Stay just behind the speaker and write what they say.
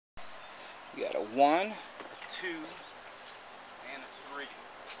You got a 1, a 2, and a 3.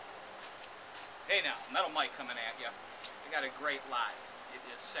 Hey now, Metal Mike coming at you. I got a great lot. It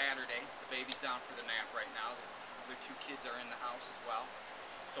is Saturday. The baby's down for the nap right now. The other 2 kids are in the house as well.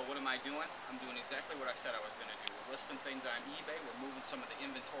 So what am I doing? I'm doing exactly what I said I was going to do. We're listing things on eBay. We're moving some of the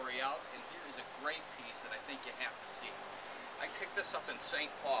inventory out. And here is a great piece that I think you have to see. I picked this up in St.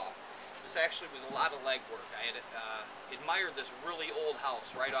 Paul. This actually was a lot of legwork. I had admired this really old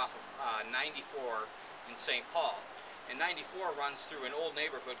house right off of 94 in St. Paul. And 94 runs through an old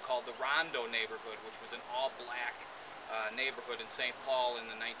neighborhood called the RONDO neighborhood, which was an all-black neighborhood in St. Paul in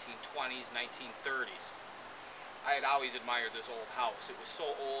the 1920s, 1930s. I had always admired this old house. It was so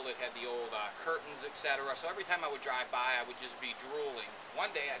old, it had the old curtains, etc. So every time I would drive by, I would just be drooling. One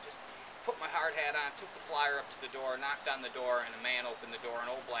day, I just put my hard hat on, took the flyer up to the door, knocked on the door, and a man opened the door, an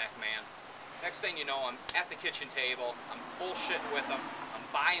old black man. Next thing you know, I'm at the kitchen table, I'm bullshitting with him, I'm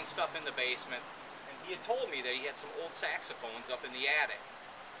buying stuff in the basement, and he had told me that he had some old saxophones up in the attic.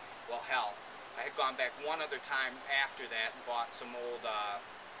 Well, hell, I had gone back one other time after that and bought some old,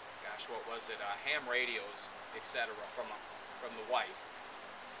 gosh, what was it, ham radios, etc. from the wife.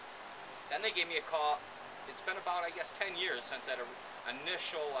 Then they gave me a call. It's been about, I guess, 10 years since that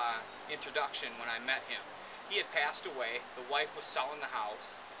initial introduction when I met him. He had passed away. The wife was selling the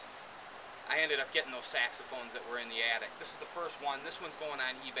house. I ended up getting those saxophones that were in the attic. This is the first one. This one's going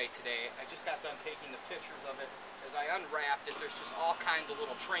on eBay today. I just got done taking the pictures of it. As I unwrapped it, there's just all kinds of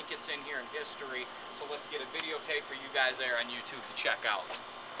little trinkets in here and history. So let's get a videotape for you guys there on YouTube to check out.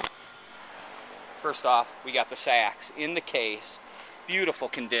 First off, we got the sax in the case. Beautiful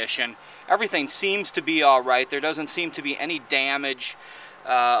condition. Everything seems to be all right. There doesn't seem to be any damage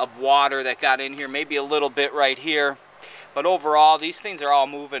of water that got in here. Maybe a little bit right here. But overall, these things are all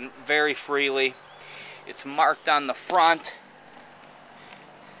moving very freely. It's marked on the front,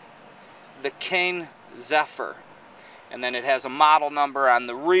 the King Zephyr. And then it has a model number on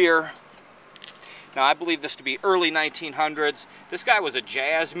the rear. Now, I believe this to be early 1900s. This guy was a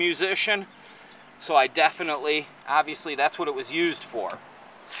jazz musician. So I definitely, obviously, that's what it was used for.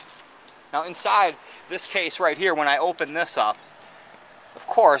 Now inside this case right here, when I opened this up, of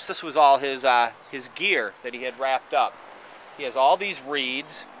course, this was all his gear that he had wrapped up. He has all these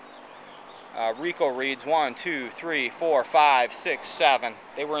reeds, Rico reeds, 1, 2, 3, 4, 5, 6, 7.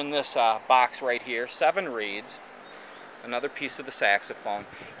 They were in this box right here, 7 reeds. Another piece of the saxophone.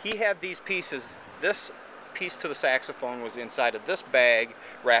 He had these pieces, this piece to the saxophone was inside of this bag,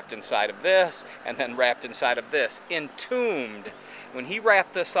 wrapped inside of this, and then wrapped inside of this, entombed. When he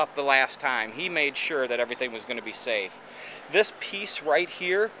wrapped this up the last time, he made sure that everything was going to be safe. This piece right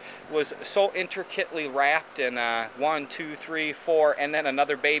here was so intricately wrapped in 1, 2, 3, 4, and then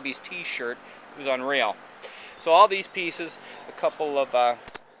another baby's t-shirt. It was unreal. So all these pieces, a couple of, what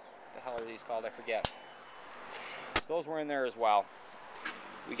the hell are these called? I forget. Those were in there as well.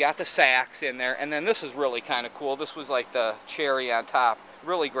 We got the sax in there, and then this is really kind of cool. This was like the cherry on top.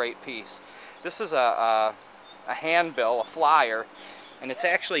 Really great piece. This is a handbill, a flyer, and it's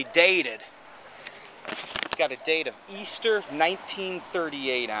actually dated. It's got a date of Easter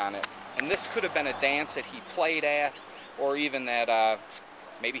 1938 on it. And this could have been a dance that he played at, or even that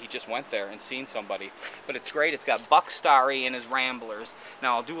maybe he just went there and seen somebody. But it's great. It's got Buck STARY in his Ramblers.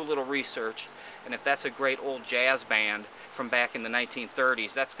 Now I'll do a little research, and if that's a great old jazz band from back in the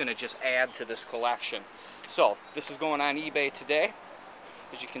 1930s, that's going to just add to this collection. So this is going on eBay today.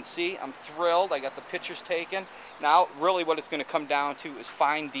 As you can see, I'm thrilled. I got the pictures taken. Now, really what it's going to come down to is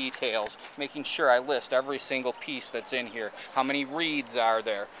fine details, making sure I list every single piece that's in here. How many reeds are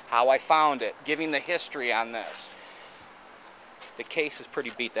there? How I found it. Giving the history on this. The case is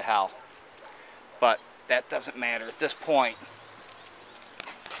pretty beat to hell. But that doesn't matter at this point.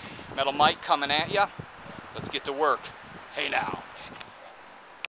 Metal Mike coming at ya. Let's get to work. Hey now.